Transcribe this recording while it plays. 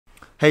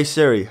Hey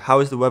Siri, how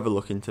is the weather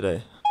looking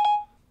today?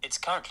 It's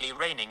currently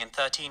raining and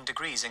 13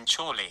 degrees in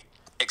Chorley.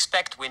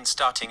 Expect wind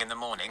starting in the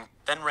morning,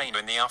 then rain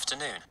in the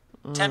afternoon.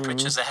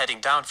 Temperatures are heading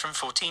down from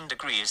 14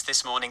 degrees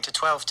this morning to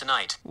 12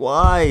 tonight.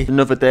 Why?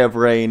 Another day of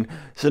rain.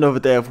 It's another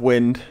day of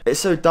wind. It's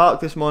so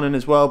dark this morning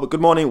as well, but good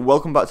morning,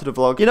 welcome back to the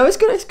vlog. You know, it's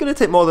gonna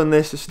take more than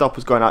this to stop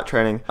us going out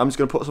training. I'm just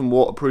gonna put some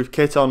waterproof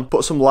kit on,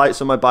 put some lights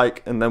on my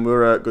bike, and then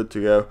we're good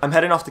to go. I'm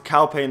heading off to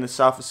Calpe in the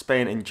south of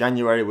Spain in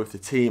January with the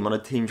team on a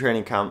team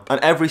training camp. And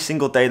every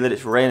single day that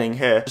it's raining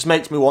here just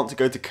makes me want to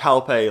go to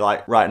Calpe,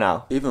 like, right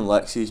now. Even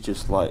Lexi's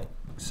just, like,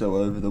 so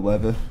over the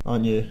weather,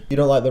 aren't you? You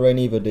don't like the rain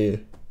either, do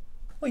you?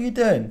 What are you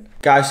doing?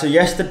 Guys, so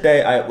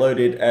yesterday I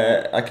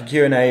uploaded like a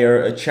Q&A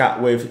or a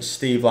chat with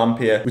Steve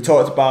Lampier. We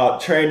talked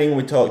about training,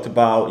 we talked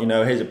about, you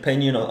know, his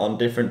opinion on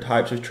different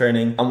types of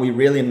training, and we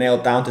really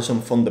nailed down to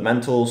some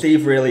fundamentals.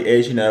 Steve really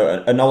is, you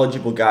know, a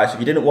knowledgeable guy. So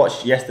if you didn't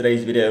watch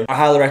yesterday's video, I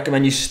highly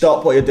recommend you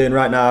stop what you're doing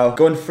right now,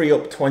 go and free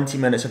up 20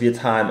 minutes of your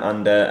time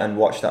and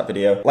watch that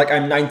video. Like,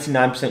 I'm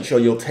 99% sure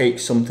you'll take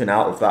something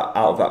out of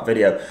that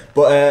video.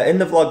 But in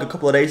the vlog a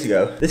couple of days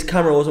ago, this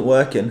camera wasn't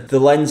working. The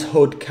lens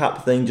hood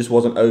cap thing just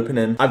wasn't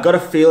opening. I've got a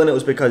feeling it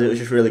was because it was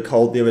just really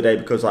cold the other day,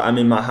 because like, I'm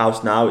in my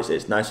house now,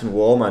 it's nice and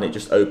warm, and it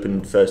just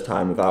opened first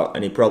time without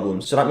any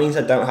problems. So that means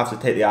I don't have to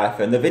take the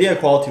iPhone. The video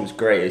quality was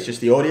great, it's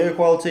just the audio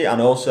quality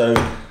and also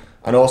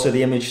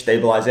the image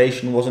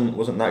stabilization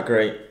wasn't that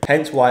great.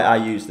 Hence why I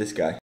use this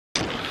guy.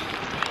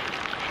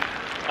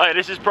 Oh,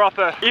 this is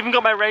proper. Even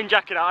got my rain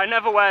jacket out. I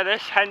never wear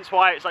this, hence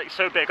why it's like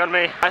so big on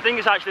me. I think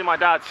it's actually my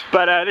dad's,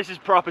 but this is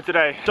proper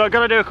today. So I'm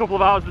gonna do a couple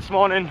of hours this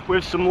morning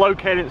with some low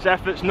cadence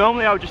efforts.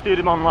 Normally I would just do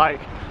them on like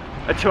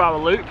a 2-hour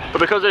loop, but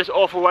because of this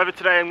awful weather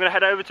today, I'm gonna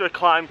head over to a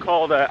climb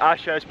called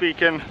Asher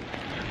Speaking,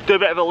 do a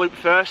bit of a loop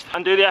first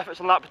and do the efforts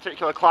on that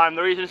particular climb.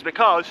 The reason is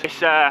because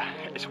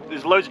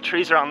there's loads of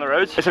trees around the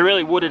roads. It's a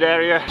really wooded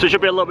area, so it should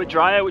be a little bit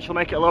drier, which will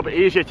make it a little bit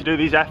easier to do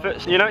these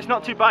efforts. You know, it's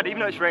not too bad, even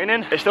though it's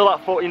raining, it's still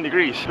at 14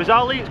 degrees.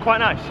 Bizarrely, it's quite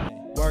nice.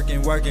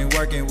 Working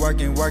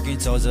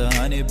towards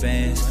 100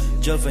 bands.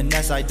 Just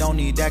finesse, I don't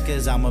need that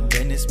cause I'm a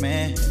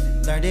businessman.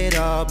 Learned it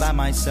all by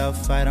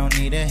myself, I don't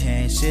need a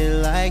hand. Shit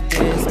like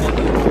this.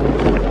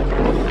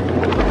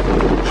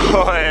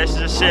 Oh, this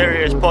is a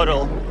serious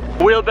puddle.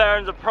 Wheel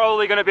bearings are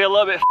probably going to be a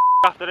little bit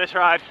after this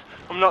ride,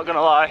 I'm not going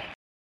to lie.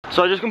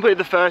 So I just completed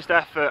the first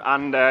effort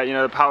and you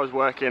know, the power's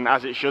working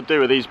as it should do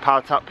with these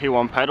PowerTap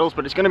P1 pedals,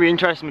 but it's going to be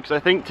interesting because I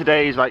think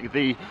today is like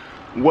the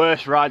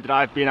worst ride that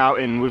I've been out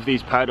in with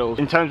these pedals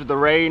in terms of the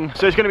rain.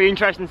 So it's going to be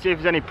interesting to see if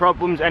there's any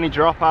problems, any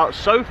dropouts.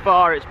 So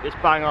far it's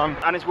bang on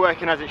and it's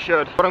working as it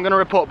should, but I'm going to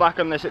report back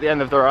on this at the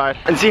end of the ride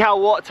and see how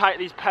watertight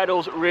these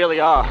pedals really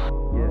are.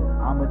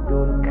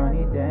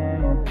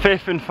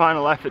 Fifth and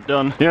final effort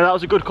done. You know, that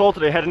was a good call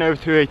today, heading over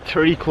to a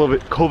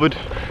tree-covered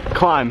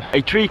climb.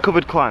 A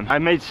tree-covered climb. I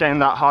made saying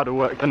that harder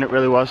work than it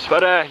really was.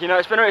 But you know,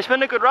 it's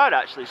been a good ride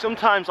actually.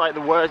 Sometimes like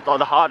the worst or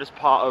the hardest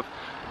part of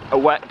a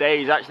wet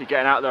day is actually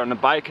getting out there on the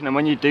bike, and then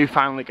when you do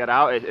finally get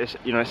out,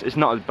 it's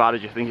not as bad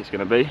as you think it's going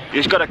to be. You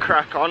just got to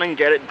crack on and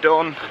get it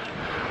done.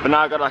 But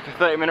now I've got like a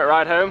 30-minute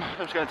ride home. I'm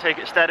just going to take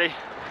it steady,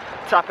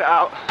 tap it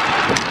out.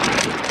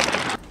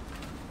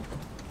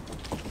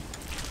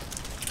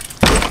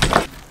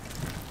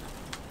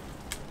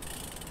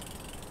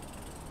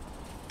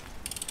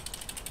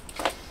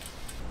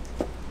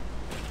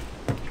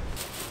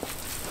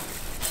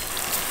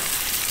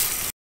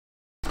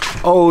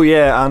 Oh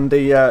yeah, and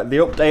the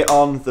update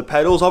on the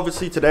pedals.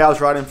 Obviously today I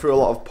was riding through a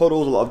lot of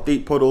puddles, a lot of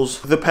deep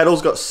puddles. The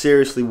pedals got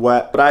seriously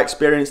wet, but I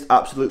experienced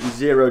absolutely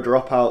zero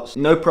dropouts,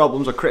 no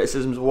problems or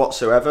criticisms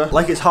whatsoever.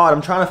 Like, it's hard,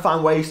 I'm trying to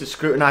find ways to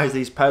scrutinize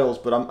these pedals,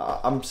 but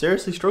I'm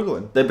seriously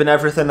struggling. They've been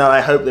everything that I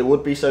hoped they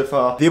would be so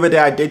far. The other day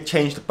I did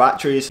change the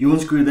batteries. You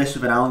unscrew this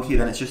with an Allen key,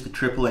 then it's just a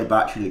AAA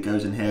battery that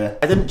goes in here.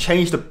 I didn't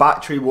change the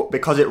battery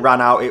because it ran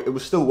out. It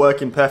was still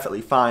working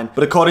perfectly fine,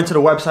 but according to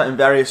the website and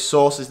various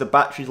sources, the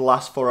batteries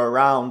last for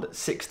around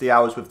 60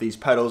 hours with these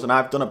pedals, and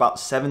I've done about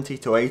 70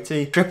 to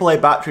 80.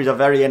 AAA batteries are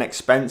very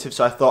inexpensive,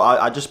 so I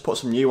thought I'd just put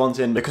some new ones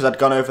in because I'd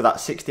gone over that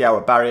 60-hour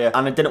barrier,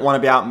 and I didn't want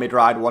to be out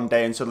mid-ride one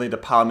day and suddenly the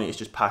power meter's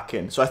just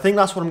packing. So I think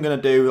that's what I'm going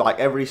to do. Like,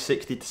 every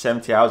 60 to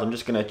 70 hours, I'm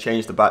just going to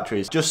change the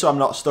batteries, just so I'm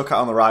not stuck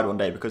out on the ride one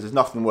day, because there's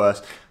nothing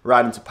worse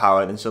riding to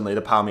power, then suddenly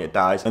the power meter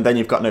dies, and then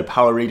you've got no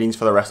power readings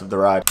for the rest of the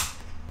ride.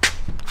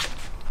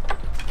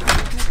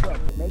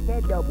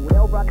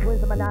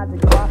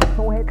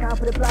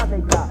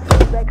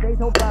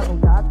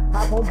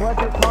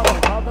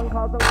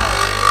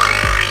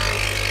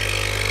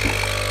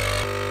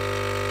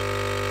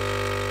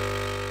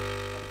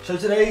 So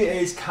today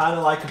is kind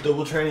of like a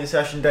double training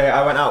session day.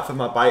 I went out for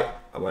my bike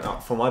I went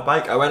out for my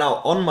bike. I went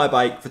out on my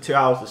bike for 2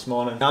 hours this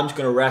morning. Now I'm just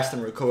gonna rest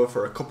and recover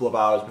for a couple of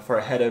hours before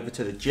I head over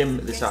to the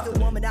gym this afternoon.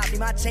 So I'm about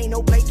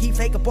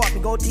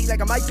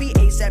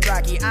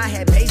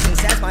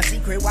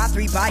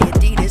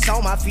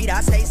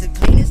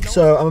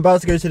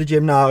to go to the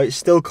gym now. It's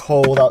still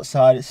cold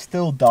outside, it's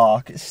still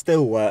dark, it's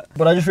still wet.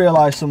 But I just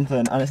realised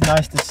something, and it's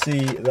nice to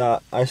see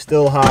that I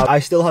still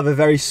have a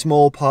very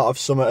small part of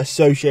summer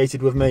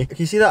associated with me. Can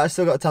you see that? I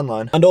still got a tan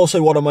line. And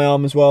also one on my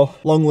arm as well.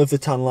 Long live the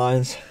tan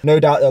lines.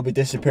 No doubt they'll be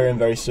disappearing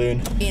very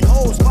soon. In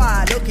whole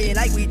squad, looking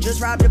like we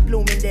just robbed the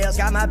Bloomingdale's.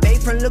 Got my babe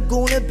from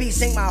Laguna Beach,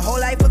 sing my whole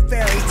life a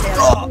fairy tale.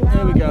 Oh,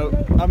 here we go.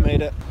 I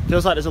made it.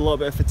 Feels like there's a little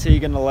bit of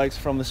fatigue in the legs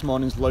from this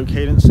morning's low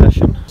cadence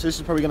session. So this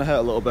is probably gonna hurt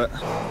a little bit.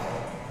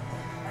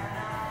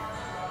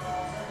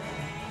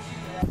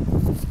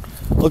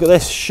 Look at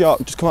this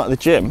shot, just come out of the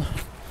gym.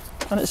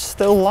 And it's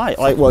still light.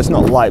 Like, well, it's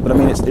not light, but I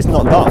mean, it's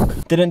not dark.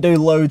 Didn't do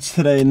loads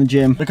today in the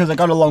gym because I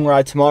got a long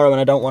ride tomorrow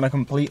and I don't want to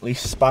completely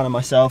span on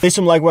myself. Did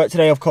some leg work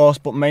today, of course,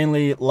 but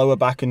mainly lower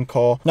back and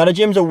core. Now, the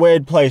gym's a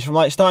weird place. From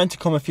like starting to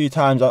come a few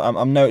times,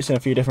 I'm noticing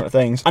a few different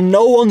things. And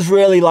no one's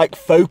really like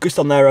focused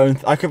on their own.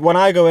 When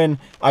I go in,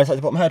 I just like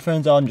to put my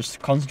headphones on, just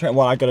concentrate on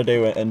what I gotta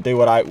do and do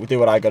what I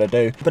gotta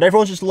do. But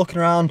everyone's just looking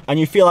around, and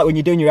you feel like when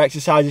you're doing your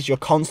exercises, you're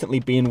constantly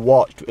being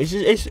watched.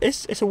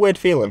 It's a weird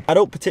feeling. I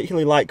don't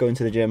particularly like going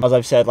to the gym, as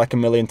I've said like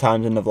a million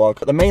times in the vlog.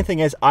 But the main thing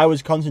is I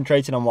was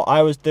concentrating on what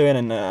I was doing,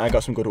 and I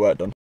got some good work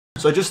done.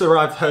 So I just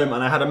arrived home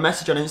and I had a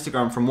message on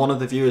Instagram from one of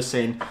the viewers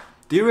saying,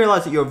 do you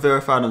realise that you're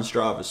verified on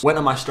Strava? Went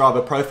on my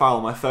Strava profile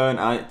on my phone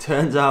and it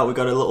turns out we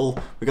got a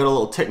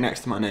little tick next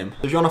to my name.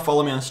 So if you want to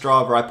follow me on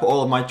Strava, I put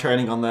all of my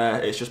training on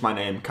there. It's just my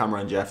name,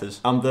 Cameron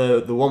Jeffers. I'm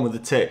the one with the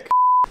tick.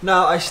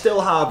 Now, I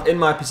still have in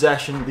my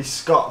possession the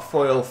Scott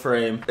foil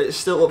frame. It's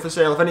still up for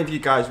sale if any of you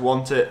guys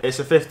want it. It's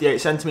a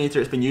 58cm,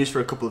 it's been used for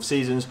a couple of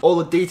seasons. All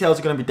the details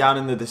are going to be down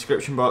in the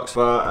description box,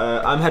 but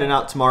I'm heading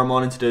out tomorrow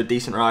morning to do a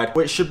decent ride,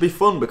 which should be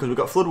fun because we've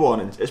got flood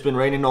warnings. It's been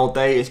raining all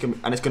day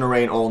and it's going to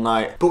rain all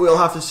night. But we'll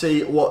have to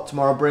see what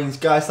tomorrow brings.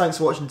 Guys, thanks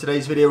for watching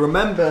today's video.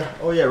 Remember,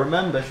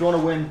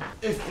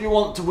 if you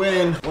want to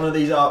win one of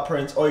these art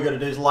prints, all you got to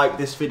do is like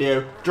this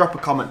video, drop a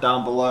comment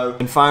down below,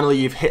 and finally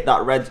you've hit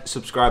that red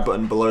subscribe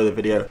button below the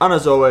video. And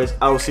as always,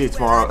 I will see you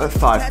tomorrow at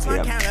 5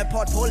 PM.